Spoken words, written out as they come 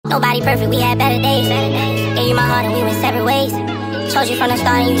Nobody perfect, we had better days. Gave you my heart and we went separate ways. Told you from the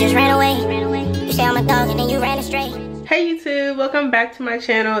start and you just ran away. You say I'm a dog and then you ran astray. Hey YouTube, welcome back to my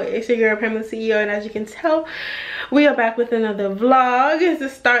channel. It's your girl Pamela CEO, and as you can tell, we are back with another vlog. It's the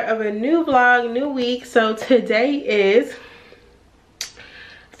start of a new vlog, new week. So today is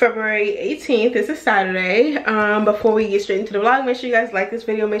February 18th. It's a Saturday. Before we get straight into the vlog, make sure you guys like this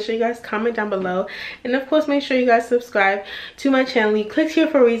video, make sure you guys comment down below, and of course make sure you guys subscribe to my channel. You clicked here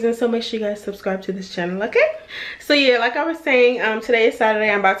for a reason, so make sure you guys subscribe to this channel, okay? So yeah, like I was saying, today is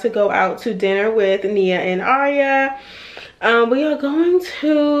Saturday. I'm about to go out to dinner with Nia and Arya. We are going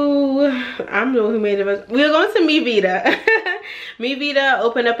to, I'm the one who made it. We are going to Mi Vida. Mi Vida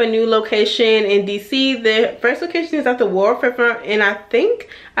opened up a new location in DC. The first location is at the Warfare, and I think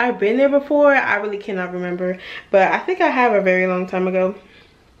I've been there before. I really cannot remember, but I think I have a very long time ago.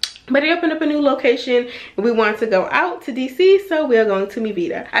 But they opened up a new location and we want to go out to DC, so we are going to Mi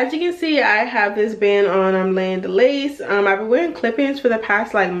Vida. As you can see, I have this band on. I'm laying the lace. I've been wearing clip-ins for the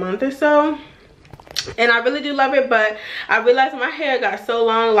past like month or so, and I really do love it, but I realized my hair got so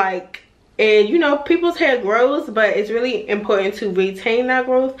long, like, and you know, people's hair grows, but it's really important to retain that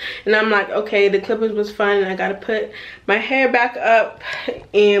growth. And I'm like, okay, the clippers was fun, and I gotta put my hair back up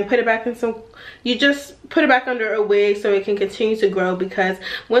and put it back in some, you just put it back under a wig so it can continue to grow, because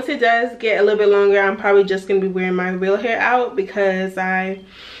once it does get a little bit longer, I'm probably just gonna be wearing my real hair out, because I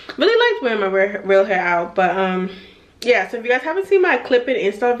really liked wearing my real hair out. But yeah, so if you guys haven't seen my clip-in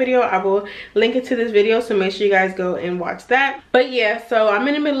install video, I will link it to this video, so make sure you guys go and watch that. But yeah, so I'm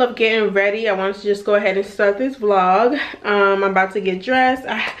in the middle of getting ready. I wanted to just go ahead and start this vlog. I'm about to get dressed.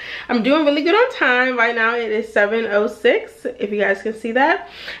 I'm doing really good on time. Right now it is 7:06, if you guys can see that.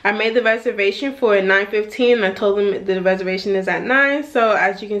 I made the reservation for 9:15, and I told them the reservation is at 9. So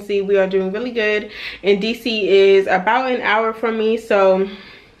as you can see, we are doing really good. And DC is about an hour from me, so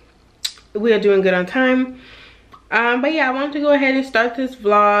we are doing good on time. But yeah, I wanted to go ahead and start this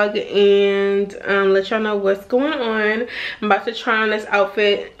vlog and let y'all know what's going on. I'm about to try on this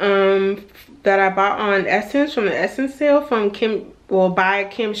outfit that I bought on Essence, from the Essence sale from by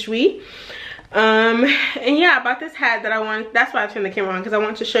Kim Shui. And yeah, I bought this hat that I want. That's why I turned the camera on, because I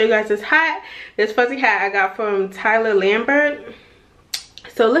want to show you guys this hat, this fuzzy hat I got from Tyler Lambert.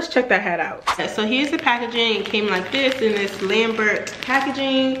 So let's check that hat out. So here's the packaging. It came like this in this Lambert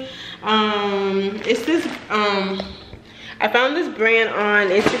packaging. It's this I found this brand on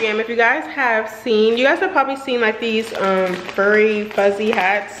Instagram. If you guys have seen, you guys have probably seen like these furry fuzzy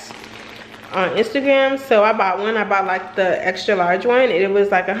hats on Instagram. So I bought one. I bought like the extra large one. It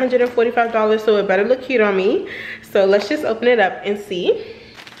was like $145, so it better look cute on me. So let's just open it up and see.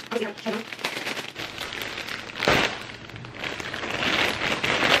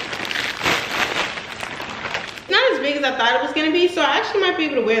 As I thought it was gonna be, so I actually might be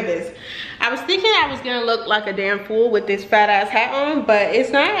able to wear this. I was thinking I was gonna look like a damn fool with this fat ass hat on, but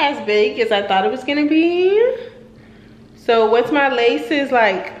it's not as big as I thought it was gonna be. So what's my laces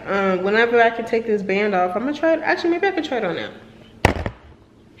like, whenever I can take this band off, I'm gonna try it. Actually, maybe I could try it on now.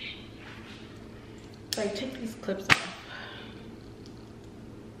 Like, take these clips off.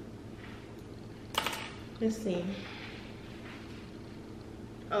 Let's see.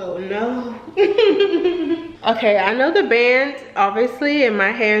 Oh no. Okay, I know the band obviously, and my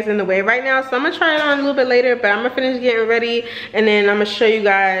hair is in the way right now, so I'm gonna try it on a little bit later, but I'm gonna finish getting ready and then I'm gonna show you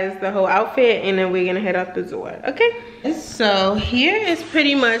guys the whole outfit, and then we're gonna head out the door, okay? So here is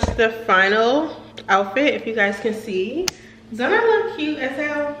pretty much the final outfit, if you guys can see. Doesn't that look cute as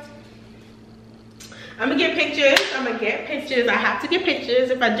hell? I'm gonna get pictures. I have to get pictures.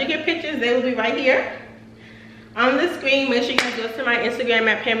 If I do get pictures, they will be right here on the screen. Make sure you guys go to my Instagram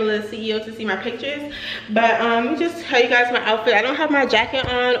at Pamela CEO to see my pictures. But let me just tell you guys my outfit. I don't have my jacket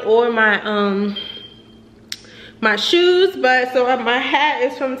on or my my shoes, but so my hat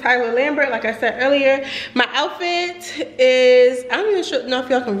is from Tyler Lambert, like I said earlier. My outfit is, I don't even know if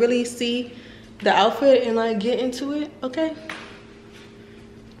y'all can really see the outfit and like get into it, okay?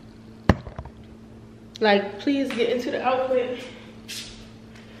 Like, please get into the outfit.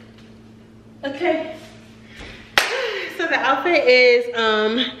 Okay. So the outfit is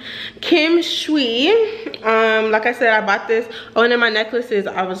Kim Shui. Like I said, I bought this. Oh, and then my necklace is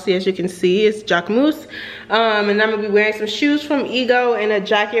obviously, as you can see, it's Jacquemus. And I'm gonna be wearing some shoes from Ego and a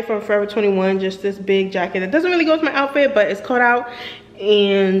jacket from Forever 21. Just this big jacket that doesn't really go with my outfit, but it's cold out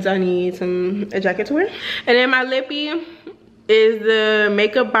and I need a jacket to wear. And then my lippy is the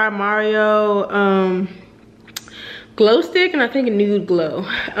Makeup by Mario glow stick and I think a nude glow.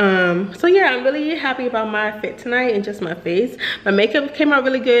 So yeah, I'm really happy about my fit tonight and just my face. My makeup came out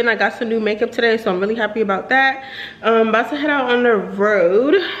really good and I got some new makeup today, so I'm really happy about that. About to head out on the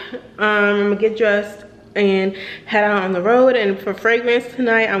road. I'm gonna get dressed and head out on the road. And for fragrance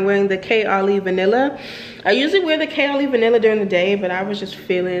tonight, I'm wearing the K. Ollie Vanilla. I usually wear the K. Ollie Vanilla during the day, but I was just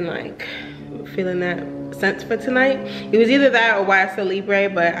feeling that scent for tonight. It was either that or YSL Libre,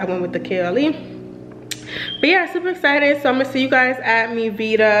 but I went with the K. Ollie. But yeah, super excited. So I'm gonna see you guys at Mi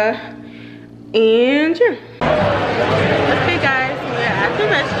Vida. And yeah. Okay guys, we're at the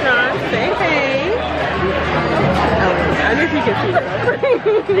restaurant. Say hey. I don't know if you can see that.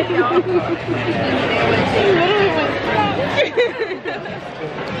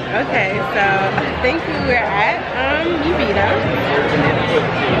 Okay, so I think we're at Mi Vida.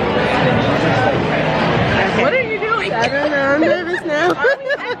 Okay. What are you doing? I don't know, I'm nervous now.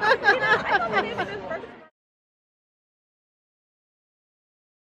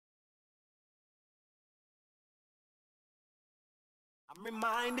 I'm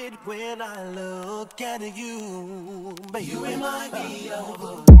reminded when I look at you, but you remind me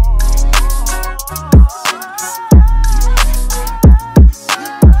of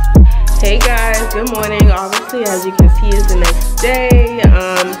Hey guys, good morning. Obviously, as you can see, it's the next day.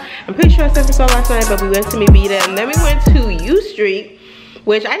 I'm pretty sure I said this all last night, but we went to Mi Vida and then we went to U Street,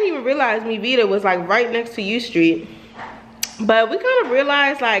 which I didn't even realize Mi Vida was like right next to U Street. But we kind of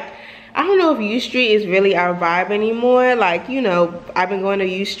realized, like, I don't know if U Street is really our vibe anymore. Like, you know, I've been going to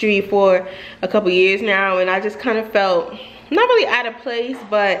U Street for a couple years now and I just kind of felt not really out of place,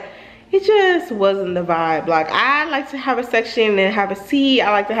 but it just wasn't the vibe. Like, I like to have a section and have a seat.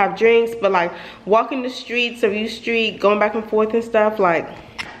 I like to have drinks, but like walking the streets of U Street, going back and forth and stuff, like,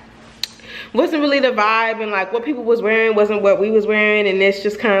 wasn't really the vibe. And like what people was wearing wasn't what we was wearing. And it's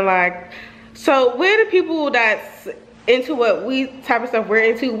just kind of like, so where the people that's into what we type of stuff we're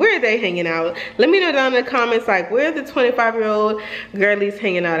into, where are they hanging out? Let me know down in the comments, like, where the 25-year-old girlies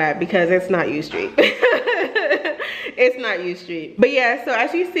hanging out at, because it's not U Street. It's not U Street. But yeah, so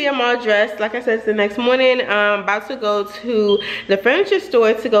as you see, I'm all dressed. Like I said, it's the next morning. I'm about to go to the furniture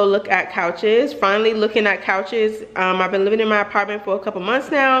store to go look at couches. Finally looking at couches. I've been living in my apartment for a couple months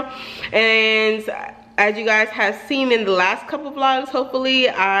now, and as you guys have seen in the last couple vlogs, hopefully,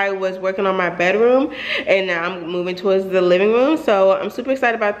 I was working on my bedroom and now I'm moving towards the living room. So I'm super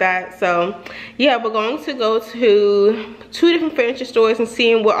excited about that. So yeah, we're going to go to 2 different furniture stores and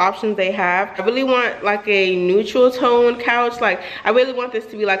seeing what options they have. I really want like a neutral tone couch. Like, I really want this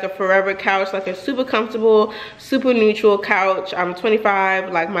to be like a forever couch, like a super comfortable, super neutral couch. I'm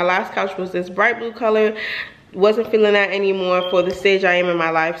 25, like my last couch was this bright blue color. Wasn't feeling that anymore for the stage I am in my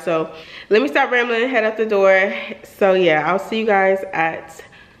life. So let me stop rambling and head out the door. So yeah, I'll see you guys at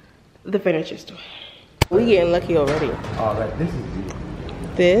the furniture store. We getting lucky already. Oh, like this is beautiful.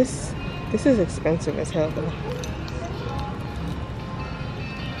 This is expensive as hell though.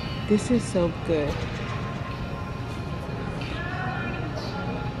 This is so good.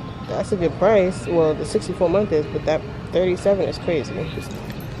 That's a good price. Well, the 64-month is, but that 37 is crazy.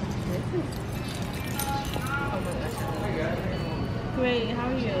 Great, how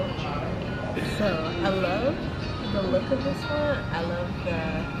are you? So, I love the look of this one. I love the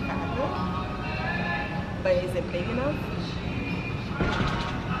fabric. But is it big enough?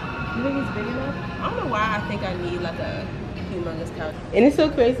 You think it's big enough? I don't know why I think I need like a humongous couch. And it's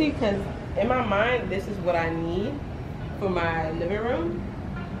so crazy because in my mind, this is what I need for my living room.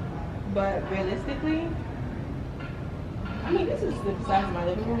 But realistically, I mean, this is the size of my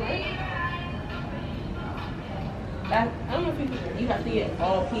living room, right? I don't know if you have to get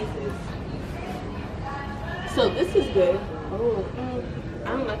all pieces. So this is good. Oh, I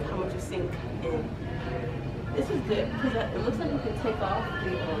don't like how much you sink in. This is good because it looks like you can take off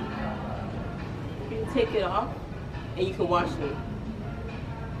the you can take it off and you can wash them.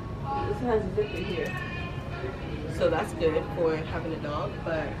 This has a zipper here, so that's good for having a dog.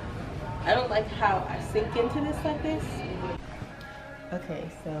 But I don't like how I sink into this like this.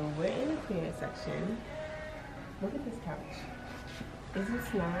 Okay, so we're in the clearance section. Look at this couch. Is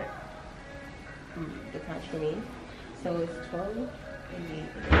this not the couch for me? So it's $12.88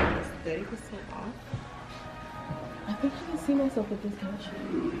 and it's 30% off. I think I can see myself with this couch.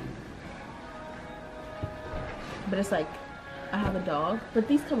 But it's like, I have a dog, but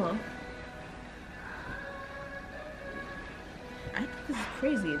these come off. I think this is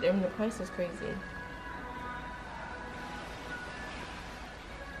crazy. I mean, the price is crazy.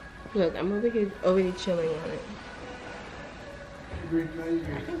 Look, I'm over here already chilling on it. I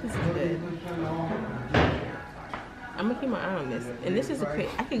think this is good. I'm gonna keep my eye on this. And this is a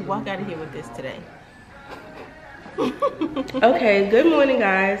crazy, I could walk out of here with this today. Okay, good morning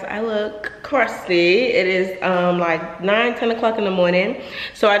guys. I look crusty. It is like 9-10 o'clock in the morning,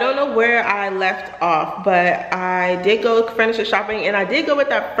 so I don't know where I left off, but I did go furniture shopping, and I did go with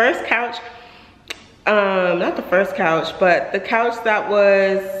that first couch, not the first couch, but the couch that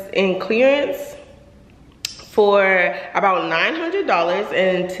was in clearance for about $900,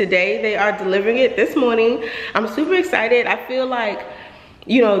 and today they are delivering it this morning. I'm super excited. I feel like,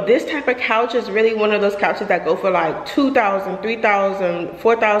 you know, this type of couch is really one of those couches that go for like $2,000, $3,000,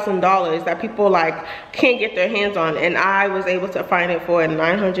 $4,000 that people like can't get their hands on, and I was able to find it for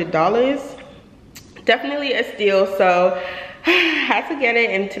 $900. Definitely a steal, so I had to get it,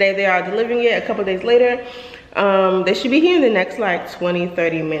 and today they are delivering it a couple days later. They should be here in the next like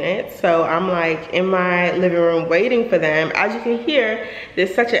 20-30 minutes, so I'm like in my living room waiting for them. As you can hear,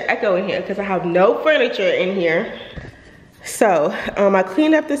 there's such an echo in here because I have no furniture in here. So I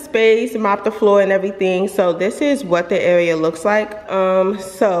cleaned up the space, mopped the floor and everything. So this is what the area looks like.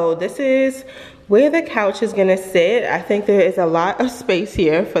 So this is where the couch is gonna sit. I think there is a lot of space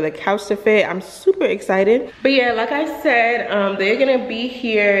here for the couch to fit. I'm super excited. But yeah, like I said, they're gonna be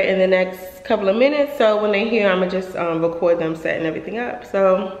here in the next couple of minutes. So when they're here, I'm gonna just record them setting everything up.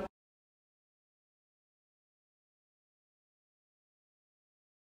 So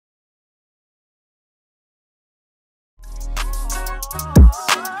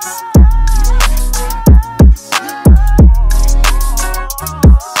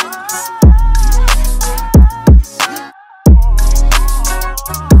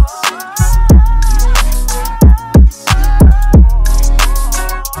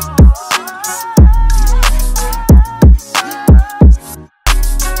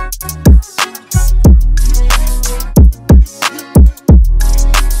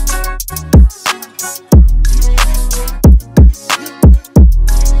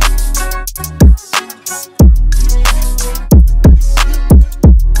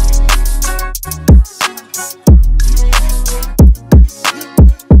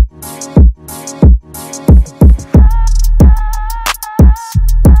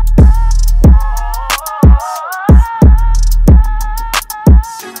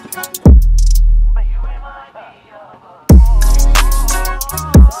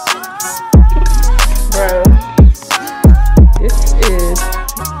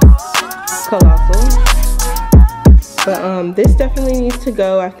this definitely needs to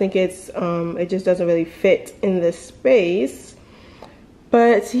go. I think it's it just doesn't really fit in this space.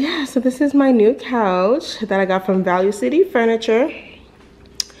 But yeah, so this is my new couch that I got from Value City Furniture,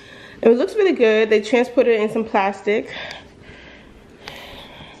 and it looks really good. They transported it in some plastic.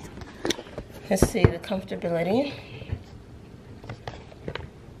 Let's see the comfortability.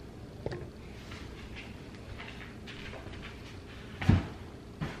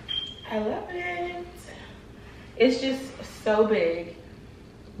 I love it. It's just so big,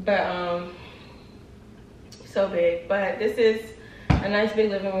 but so big. But this is a nice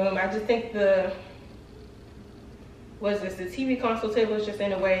big living room. I just think the the TV console table is just in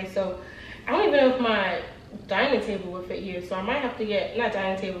the way, so I don't even know if my dining table will fit here. So I might have to get, not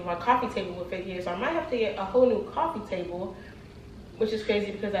dining table, my coffee table will fit here. So I might have to get a whole new coffee table, which is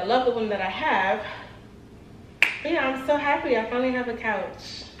crazy because I love the one that I have. But yeah, I'm so happy I finally have a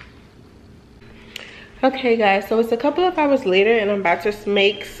couch. Okay guys, so it's a couple of hours later and I'm about to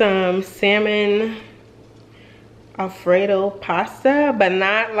make some salmon Alfredo pasta, but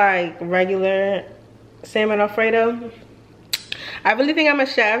not like regular salmon Alfredo. I really think I'm a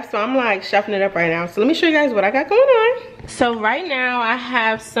chef, so I'm like chefing it up right now. So let me show you guys what I got going on. So right now I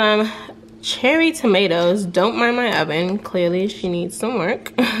have some cherry tomatoes. Don't mind my oven, clearly she needs some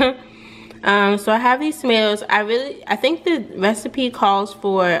work. So I have these tomatoes. I think the recipe calls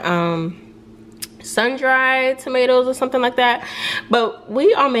for sun-dried tomatoes or something like that, but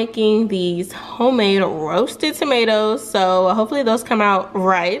we are making these homemade roasted tomatoes, so hopefully those come out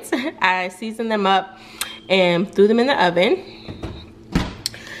right. I seasoned them up and threw them in the oven,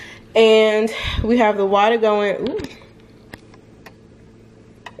 and we have the water going. Ooh.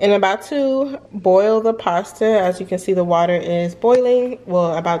 And about to boil the pasta. As you can see, the water is boiling,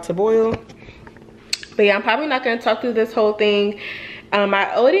 well, about to boil. But yeah, I'm probably not going to talk through this whole thing.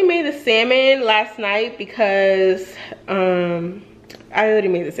 I already made the salmon last night because I already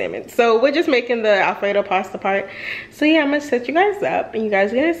made the salmon. So we're just making the Alfredo pasta part. So yeah, I'm going to set you guys up and you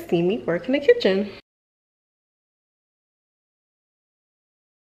guys are going to see me work in the kitchen.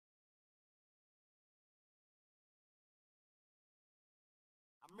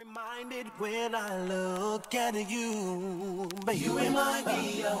 I'm reminded when I look at you, but you remind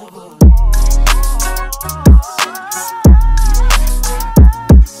me of a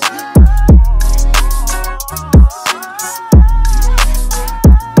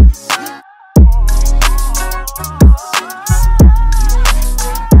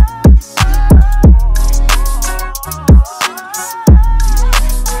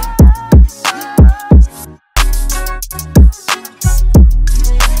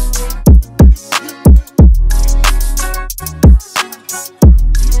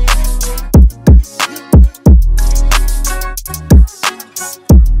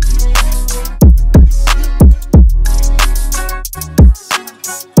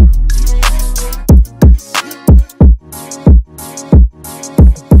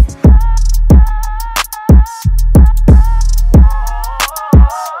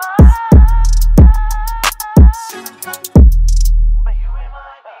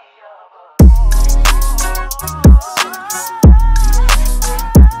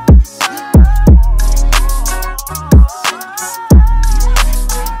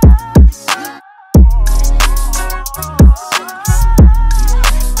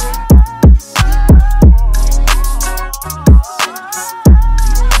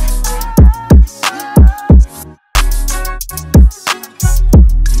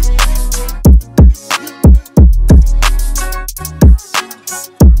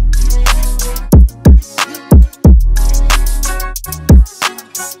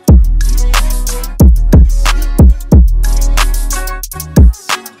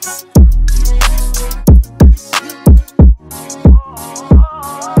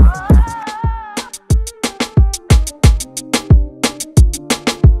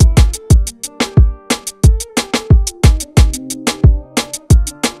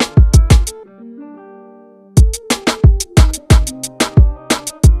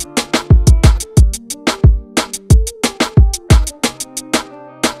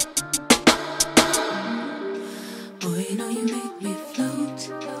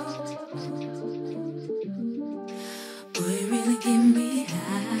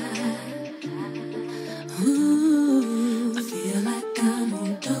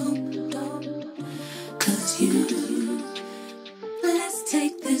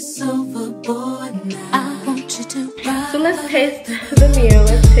taste the meal.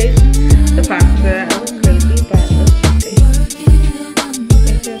 Let's taste the pasta. I was crazy, but let's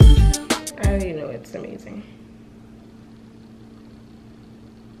taste. I already know it's amazing.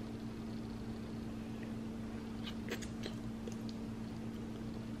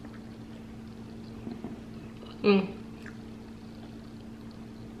 Mm.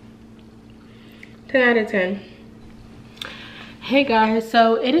 10 out of 10. Hey guys,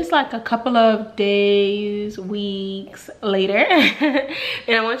 so it is like a couple of days, weeks later, and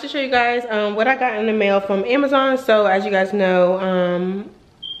I want to show you guys what I got in the mail from Amazon. So as you guys know,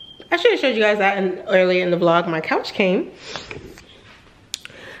 I should have showed you guys that earlier in the vlog. My couch came.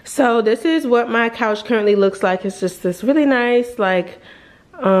 So this is what my couch currently looks like. It's just this really nice, like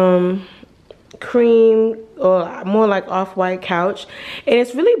cream or more like off-white couch, and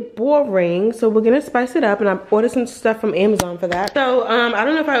it's really boring, so we're gonna spice it up, and I ordered some stuff from Amazon for that. So I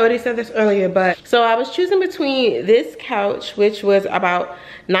don't know if I already said this earlier, but so I was choosing between this couch, which was about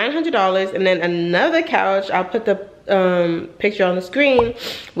 $900, and then another couch, I'll put the picture on the screen,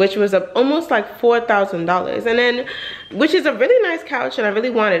 which was almost like $4,000, and then which is a really nice couch, and I really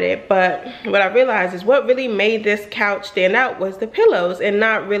wanted it. But what I realized is what really made this couch stand out was the pillows, and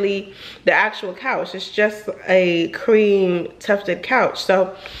not really the actual couch. It's just a cream tufted couch.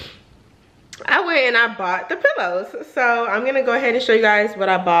 So I went and I bought the pillows. So I'm gonna go ahead and show you guys what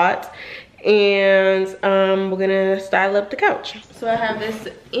I bought, and we're gonna style up the couch. So I have this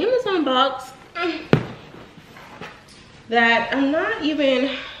Amazon box that I'm not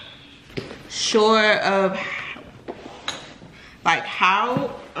even sure of like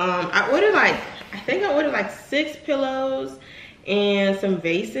how I ordered like, I think I ordered like 6 pillows and some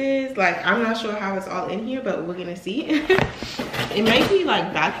vases. Like I'm not sure how it's all in here, but we're gonna see. It might be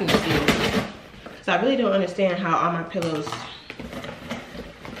like vacuum sealed, so I really don't understand how all my pillows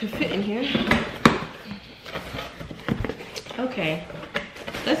could fit in here. Okay,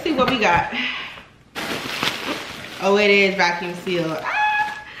 let's see what we got. Oh, it is vacuum sealed.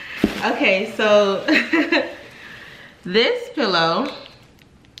 Ah! Okay, so this pillow,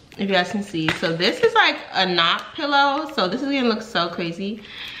 if you guys can see, so this is like a knot pillow. So this is gonna look so crazy.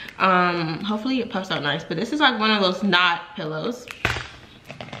 Hopefully it puffs out nice, but this is like one of those knot pillows.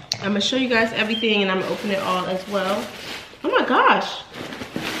 I'm gonna show you guys everything, and I'm gonna open it all as well. Oh my gosh.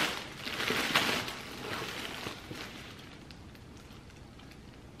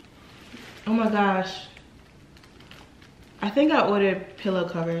 Oh my gosh. I think I ordered pillow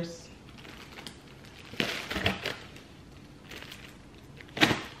covers.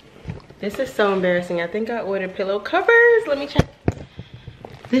 This is so embarrassing. I think I ordered pillow covers. Let me check.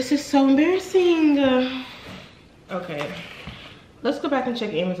 This is so embarrassing. Okay, let's go back and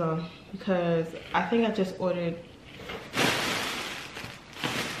check Amazon, because I think I just ordered.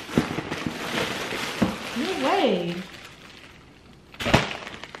 No way.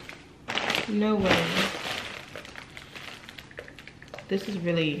 No way. This is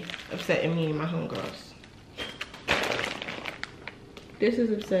really upsetting me and my homegirls. This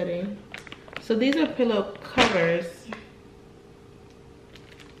is upsetting. So these are pillow covers.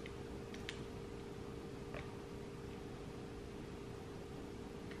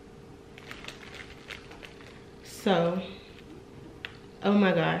 So, oh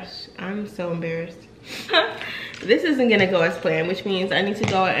my gosh, I'm so embarrassed. This isn't gonna go as planned, which means I need to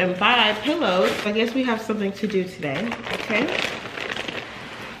go and buy pillows. I guess we have something to do today, okay?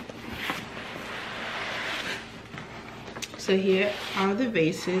 So here are the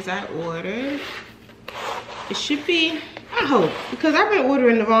vases I ordered. It should be, I hope, because I've been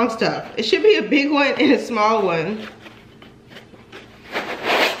ordering the wrong stuff. It should be a big one and a small one.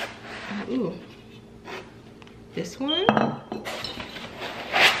 Ooh. This one?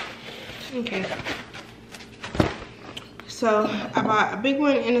 Okay. So I bought a big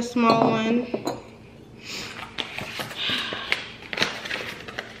one and a small one.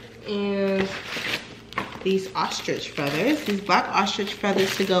 And these ostrich feathers, these black ostrich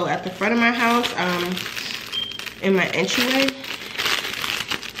feathers to go at the front of my house, in my entryway.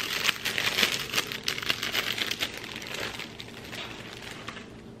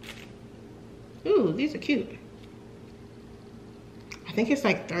 Ooh, these are cute. I think it's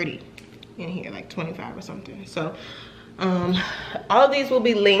like 30 in here, like 25 or something. So all of these will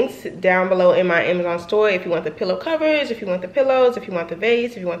be linked down below in my Amazon store if you want the pillow covers, if you want the pillows, if you want the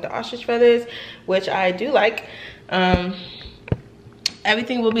vase, if you want the ostrich feathers, which I do like.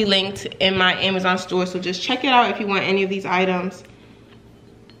 Everything will be linked in my Amazon store, so just check it out if you want any of these items.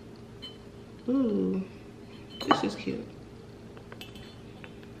 Ooh, this is cute.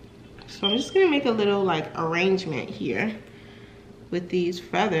 So I'm just gonna make a little like arrangement here with these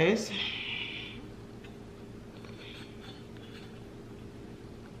feathers.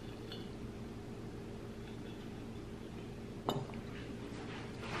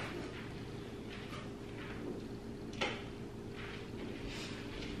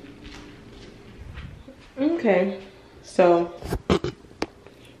 Okay, so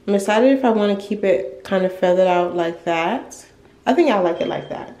I'm decided if I want to keep it kind of feathered out like that. I think I like it like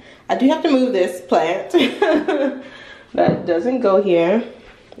that. I do have to move this plant that doesn't go here.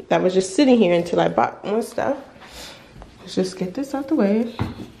 That was just sitting here until I bought more stuff. Let's just get this out the way.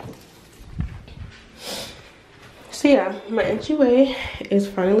 So yeah, my entryway is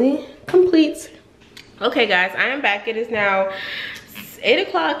finally complete. Okay guys, I am back. It is now 8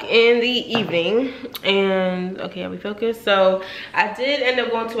 o'clock in the evening, and okay, are we focused? So I did end up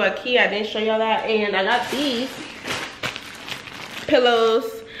going to IKEA. I didn't show y'all that, and I got these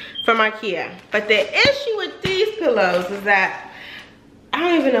pillows from IKEA. But the issue with these pillows is that I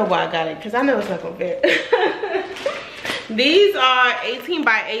don't even know why I got it, because I know it's not gonna fit. These are 18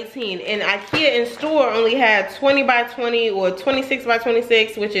 by 18, and IKEA in store only had 20 by 20 or 26 by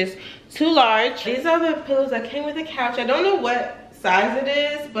 26, which is too large. These are the pillows that came with the couch. I don't know what size it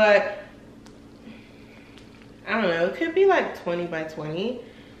is, but I don't know. It could be like 20 by 20.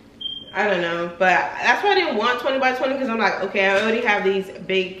 I don't know, but that's why I didn't want 20 by 20, because I'm like, okay, I already have these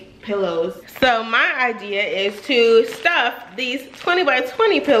big pillows. So my idea is to stuff these 20 by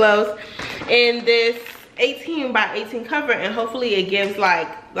 20 pillows in this 18 by 18 cover, and hopefully it gives like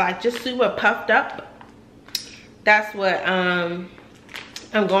just super puffed up. That's what I'm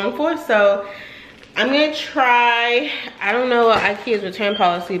going for. So I'm gonna try, I don't know IKEA's return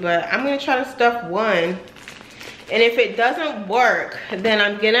policy, but I'm gonna try to stuff one. And if it doesn't work, then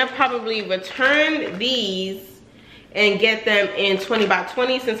I'm gonna probably return these and get them in 20 by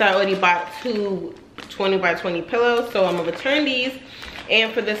 20, since I already bought two 20 by 20 pillows. So I'm gonna return these.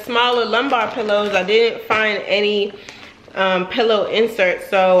 And for the smaller lumbar pillows, I didn't find any pillow inserts,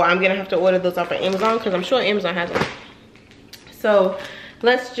 so I'm gonna have to order those off of Amazon, because I'm sure Amazon has them. So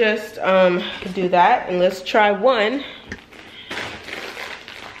let's just do that, and let's try one.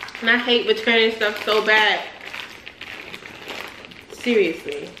 And I hate returning stuff so bad.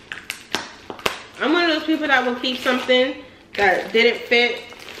 Seriously. I'm one of those people that will keep something that didn't fit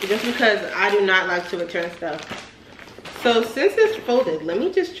just because I do not like to return stuff. So since it's folded, let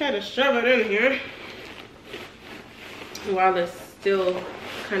me just try to shove it in here while it's still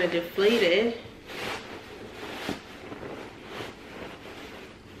kind of deflated.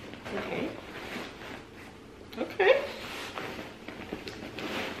 Okay. Okay.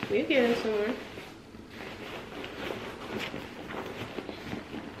 We're getting somewhere.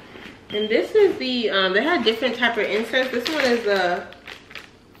 And this is the, they had different type of inserts. This one is the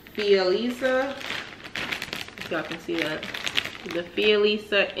Fialisa. If y'all can see that. The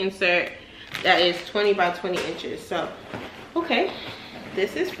Fialisa insert that is 20 by 20 inches. So, okay.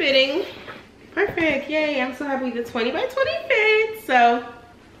 This is fitting. Perfect. Yay. I'm so happy the 20 by 20 fits. So,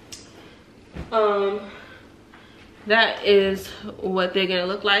 that is what they're gonna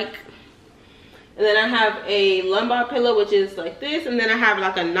look like. And then I have a lumbar pillow, which is like this, and then I have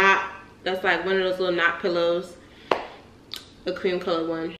like a knot that's like one of those little knot pillows, a cream colored one.